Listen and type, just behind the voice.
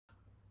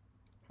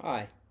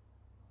Hi.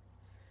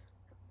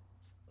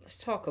 Let's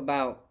talk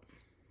about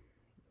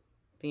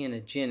being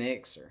a Gen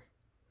Xer.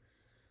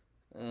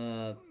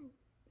 Uh,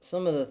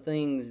 some of the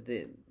things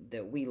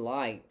that we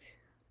liked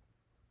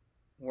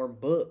were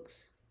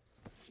books,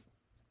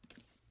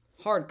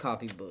 hard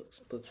copy books,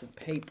 books with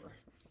paper.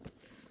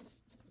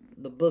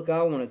 The book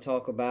I want to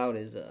talk about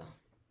is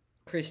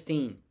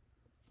Christine.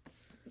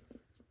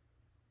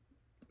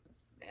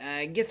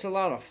 It gets a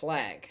lot of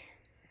flack.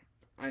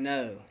 I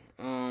know.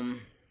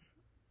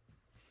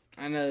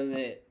 I know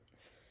that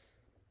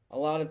a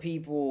lot of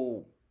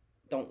people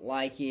don't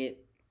like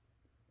it,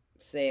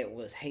 say it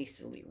was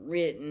hastily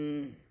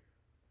written,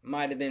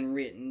 might have been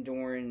written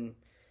during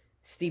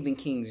Stephen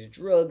King's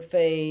drug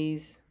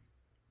phase.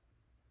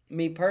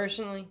 Me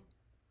personally,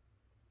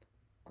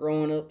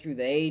 growing up through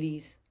the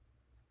 80s,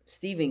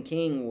 Stephen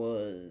King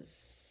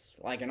was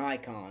like an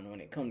icon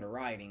when it come to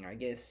writing. I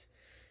guess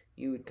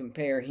you would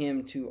compare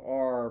him to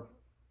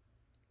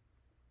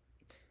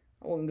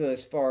I wouldn't go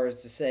as far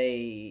as to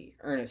say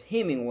Ernest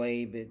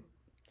Hemingway, but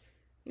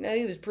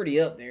he was pretty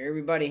up there.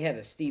 Everybody had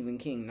a Stephen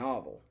King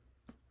novel.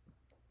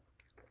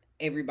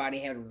 Everybody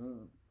had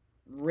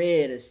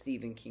read a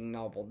Stephen King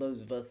novel. Those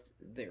of us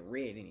that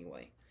read,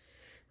 anyway.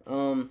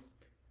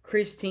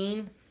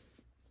 Christine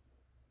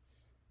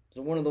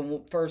was one of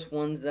the first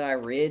ones that I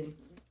read.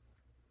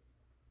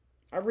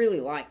 I really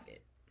liked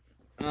it.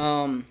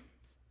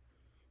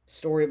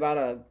 Story about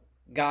a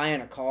guy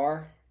in a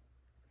car.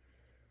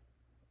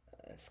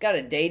 It's got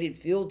a dated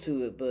feel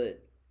to it,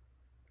 but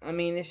I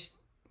mean, it's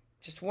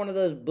just one of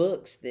those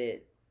books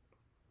that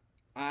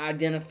I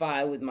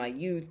identify with my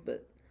youth,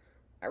 but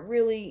I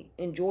really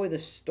enjoy the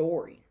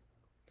story.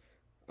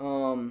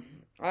 I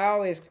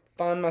always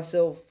find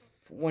myself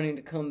wanting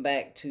to come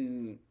back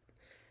to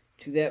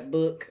that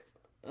book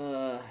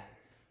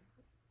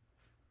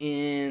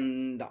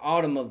in the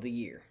autumn of the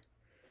year.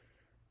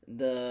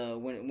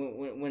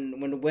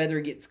 When the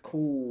weather gets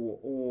cool,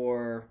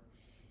 or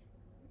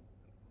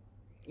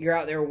you're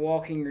out there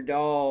walking your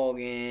dog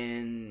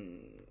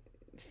and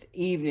it's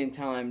evening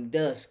time,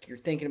 dusk, you're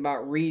thinking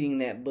about reading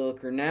that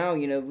book. Or now,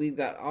 we've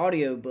got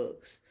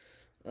audiobooks.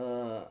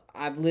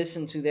 I've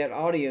listened to that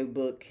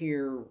audiobook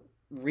here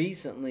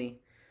recently,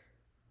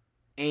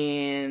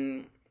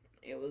 and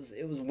it was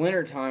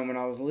wintertime when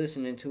I was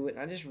listening to it,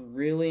 and I just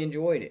really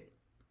enjoyed it.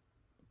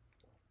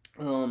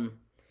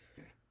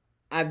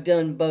 I've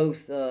done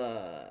both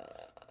the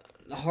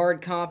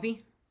hard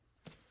copy.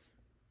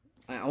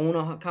 I own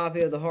a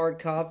copy of the hard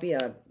copy.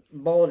 I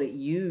bought it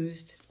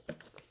used,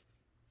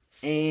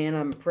 and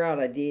I'm proud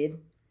I did.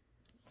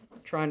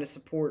 Trying to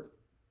support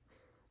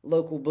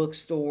local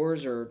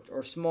bookstores or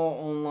small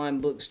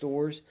online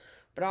bookstores.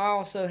 But I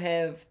also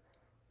have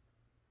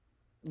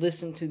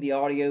listened to the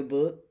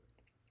audiobook,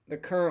 the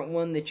current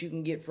one that you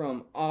can get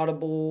from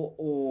Audible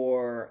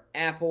or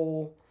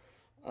Apple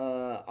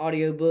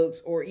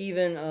audiobooks, or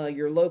even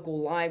your local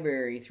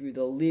library through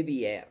the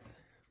Libby app.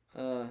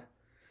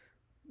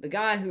 The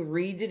guy who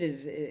reads it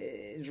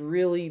is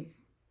really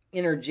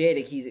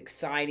energetic. He's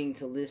exciting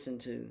to listen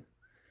to.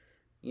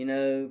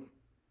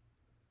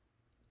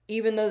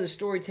 Even though the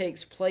story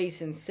takes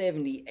place in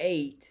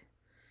 78,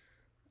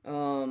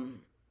 it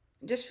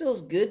just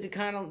feels good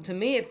to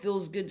me, it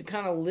feels good to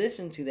kind of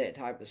listen to that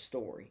type of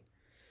story.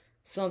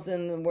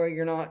 Something where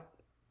you're not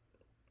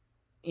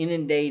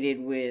inundated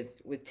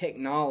with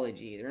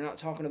technology. They're not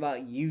talking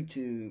about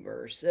YouTube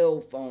or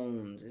cell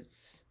phones.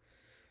 It's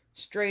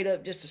straight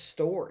up just a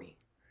story.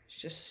 It's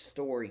just a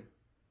story.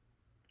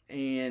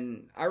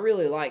 And I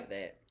really like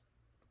that.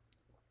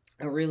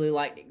 I really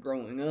liked it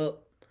growing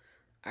up.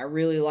 I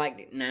really liked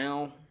it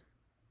now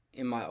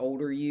in my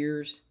older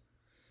years.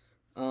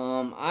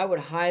 I would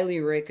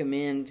highly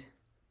recommend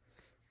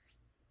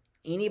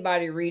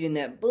anybody reading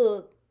that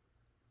book.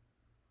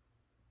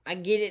 I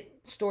get it,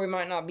 story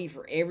might not be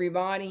for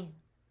everybody,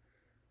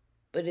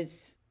 but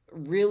it's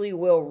really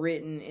well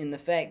written in the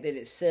fact that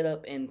it's set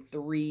up in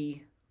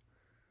 3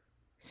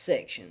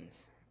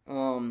 sections.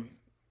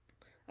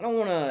 I don't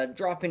want to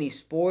drop any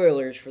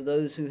spoilers for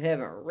those who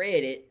haven't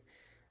read it,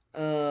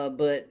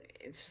 but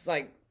it's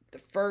like the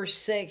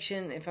first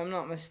section, if I'm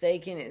not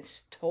mistaken,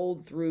 it's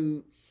told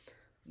through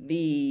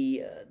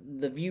the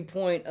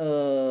viewpoint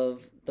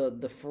of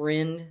the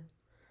friend.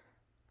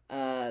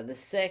 The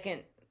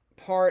second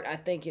part, I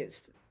think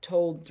it's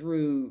told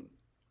through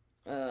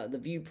the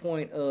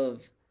viewpoint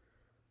of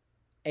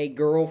a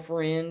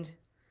girlfriend.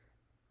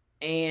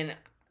 And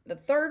the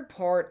third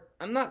part,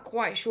 I'm not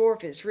quite sure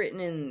if it's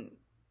written in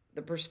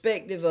the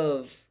perspective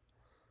of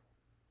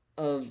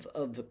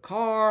the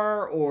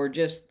car, or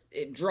just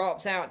it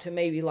drops out to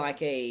maybe like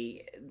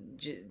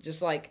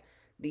just like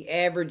the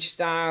average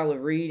style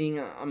of reading.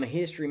 I'm a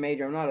history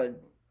major. I'm not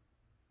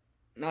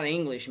an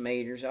English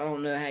major, so I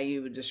don't know how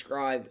you would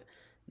describe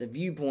the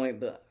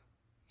viewpoint, but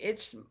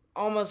it's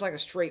almost like a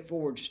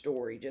straightforward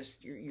story.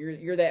 Just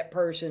you're that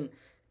person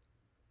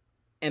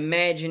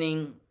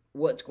imagining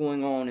what's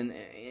going on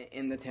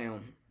in the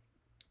town.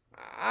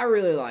 I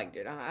really liked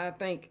it. I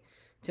think,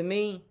 to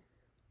me,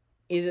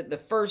 is it the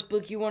first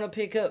book you want to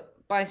pick up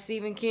by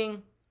Stephen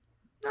King?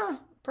 No,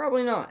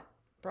 probably not.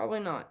 Probably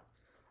not.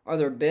 Are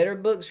there better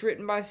books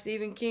written by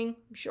Stephen King?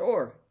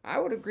 Sure, I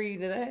would agree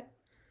to that.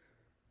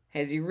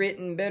 Has he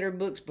written better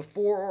books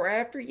before or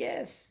after?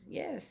 Yes,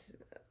 yes.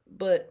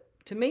 But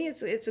to me,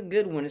 it's a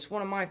good one. It's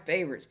one of my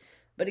favorites.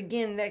 But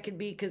again, that could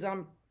be because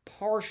I'm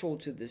partial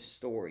to this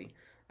story.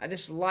 I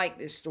just like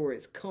this story.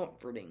 It's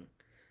comforting,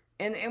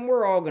 and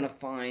we're all gonna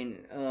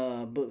find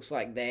books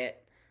like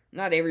that.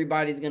 Not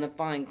everybody's gonna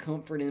find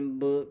comfort in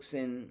books,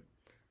 and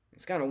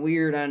it's kind of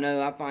weird. I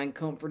know I find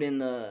comfort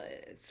in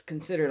it's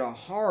considered a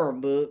horror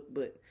book,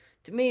 but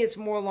to me, it's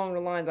more along the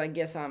lines. I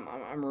guess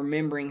I'm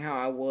remembering how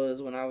I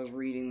was when I was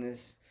reading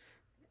this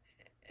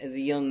as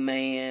a young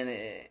man,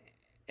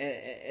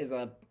 as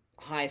a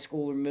high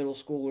schooler, middle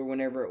schooler,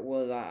 whenever it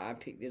was. I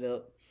picked it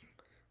up,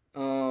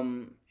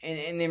 and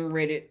then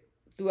read it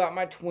throughout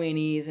my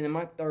 20s and in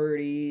my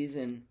 30s,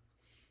 and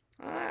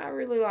I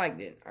really liked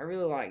it. I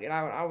really liked it.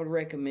 I would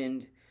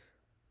recommend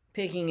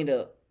picking it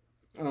up.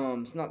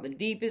 It's not the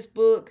deepest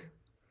book.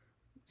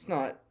 It's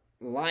not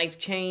life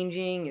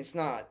changing. It's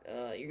not.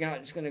 You're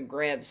not just gonna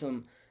grab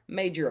some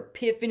major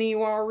epiphany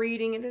while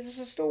reading it. It's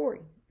just a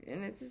story,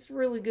 and it's a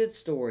really good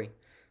story.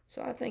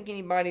 So I think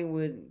anybody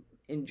would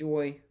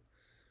enjoy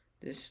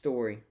this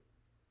story,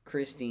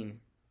 Christine.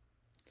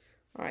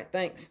 All right,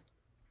 thanks.